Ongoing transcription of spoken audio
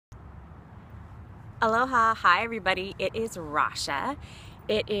Aloha, hi everybody, it is Rasha.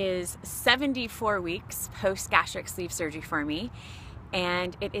 It is 74 weeks post gastric sleeve surgery for me,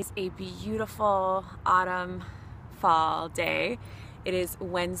 and it is a beautiful autumn fall day. It is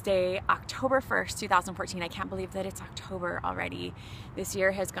Wednesday, October 1st, 2014. I can't believe that it's October already. This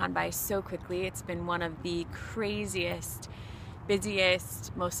year has gone by so quickly. It's been one of the craziest,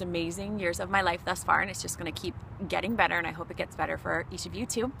 busiest, most amazing years of my life thus far, and it's just going to keep getting better, and I hope it gets better for each of you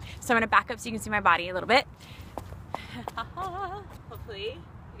too. So I'm going to back up so you can see my body a little bit. Hopefully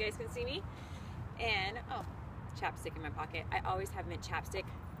you guys can see me. And oh, chapstick in my pocket. I always have mint chapstick.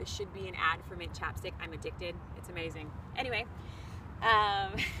 This should be an ad for mint chapstick. I'm addicted. It's amazing. Anyway,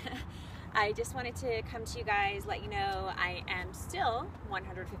 I just wanted to come to you guys, let you know I am still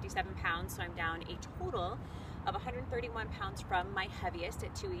 157 pounds, so I'm down a total of 131 pounds from my heaviest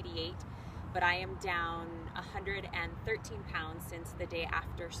at 288, but I am down 113 pounds since the day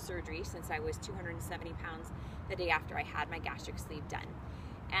after surgery, since I was 270 pounds the day after I had my gastric sleeve done.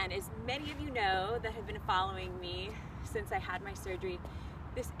 And as many of you know that have been following me since I had my surgery,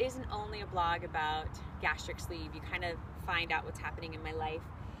 this isn't only a blog about gastric sleeve. You kind of find out what's happening in my life,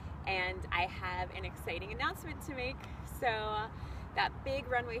 and I have an exciting announcement to make. So that big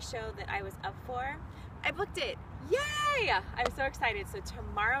runway show that I was up for, I booked it. Yay! I'm so excited. So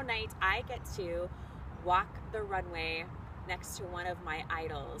tomorrow night I get to walk the runway next to one of my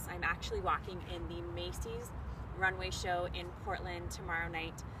idols. I'm actually walking in the Macy's runway show in Portland tomorrow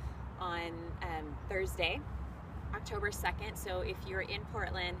night on Thursday, October 2nd. So if you're in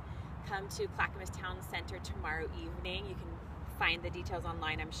Portland, come to Clackamas Town Center tomorrow evening. You can find the details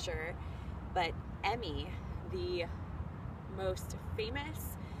online, I'm sure. But Emmy, the most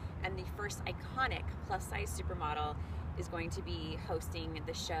famous and the first iconic plus-size supermodel, is going to be hosting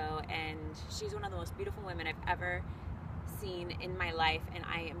the show, and she's one of the most beautiful women I've ever seen in my life, and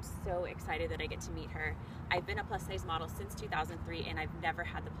I am so excited that I get to meet her. I've been a plus-size model since 2003, and I've never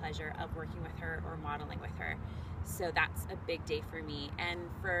had the pleasure of working with her or modeling with her, so that's a big day for me.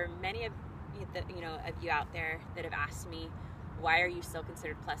 And for many of you out there that have asked me, why are you still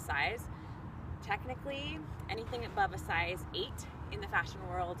considered plus size? Technically, anything above a size 8 in the fashion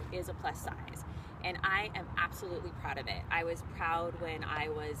world is a plus size, and I am absolutely proud of it. I was proud when I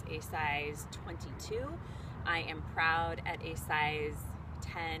was a size 22. I am proud at a size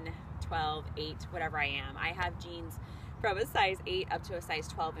 10, 12, 8, whatever I am. I have jeans from a size 8 up to a size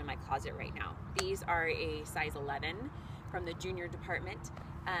 12 in my closet right now. These are a size 11 from the junior department,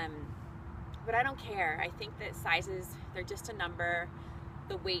 but I don't care. I think that sizes, they're just a number.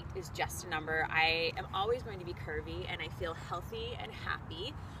 The weight is just a number. I am always going to be curvy, and I feel healthy and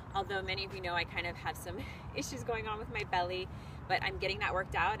happy. Although many of you know I kind of have some issues going on with my belly, but I'm getting that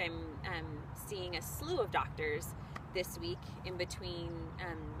worked out. I'm seeing a slew of doctors this week in between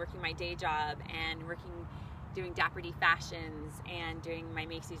working my day job and doing Dapper D Fashions and doing my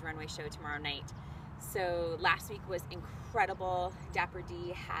Macy's runway show tomorrow night. So last week was incredible. Dapper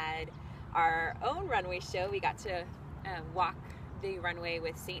D had our own runway show. We got to walk the runway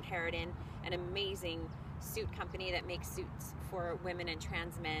with St. Harridan, an amazing suit company that makes suits for women and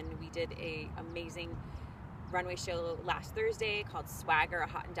trans men. We did a amazing runway show last Thursday called Swagger, a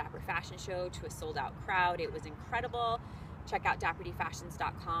hot and dapper fashion show to a sold out crowd. It was incredible. Check out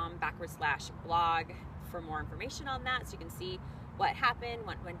dapperdfashions.com/blog for more information on that, so you can see what happened,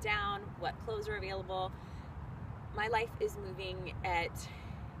 what went down, what clothes are available. My life is moving at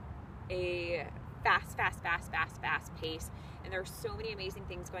a fast pace, and there are so many amazing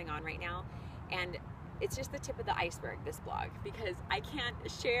things going on right now, and it's just the tip of the iceberg, this blog, because I can't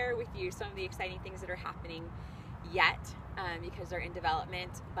share with you some of the exciting things that are happening yet because they're in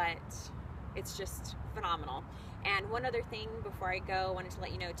development, but it's just phenomenal. And one other thing before I go, I wanted to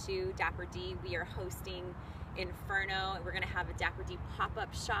let you know too, Dapper D, we are hosting Inferno, and we're going to have a Dapper D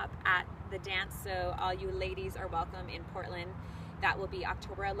pop-up shop at the dance, so all you ladies are welcome in Portland. That will be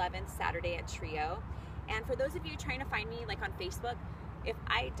October 11th, Saturday at Trio. And for those of you trying to find me like on Facebook, if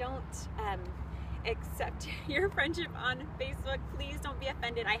I don't accept your friendship on Facebook, please don't be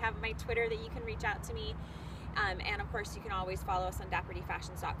offended. I have my Twitter that you can reach out to me. And of course, you can always follow us on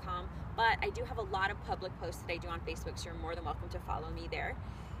dapperdfashions.com. But I do have a lot of public posts that I do on Facebook, so you're more than welcome to follow me there.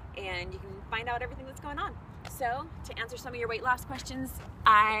 And you can find out everything that's going on. So to answer some of your weight loss questions,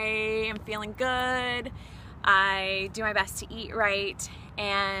 I am feeling good. I do my best to eat right,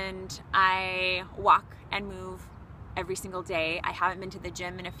 and I walk and move every single day. I haven't been to the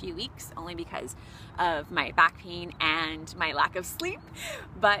gym in a few weeks, only because of my back pain and my lack of sleep,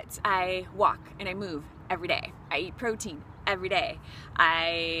 but I walk and I move every day. I eat protein every day.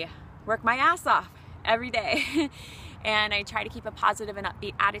 I work my ass off every day. and I try to keep a positive and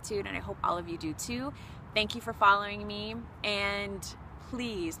upbeat attitude, and I hope all of you do too. Thank you for following me, and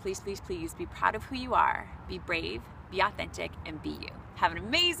please, please, please, please be proud of who you are, be brave, be authentic, and be you. Have an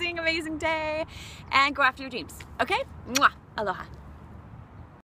amazing, amazing day, and go after your dreams, okay? Mwah! Aloha.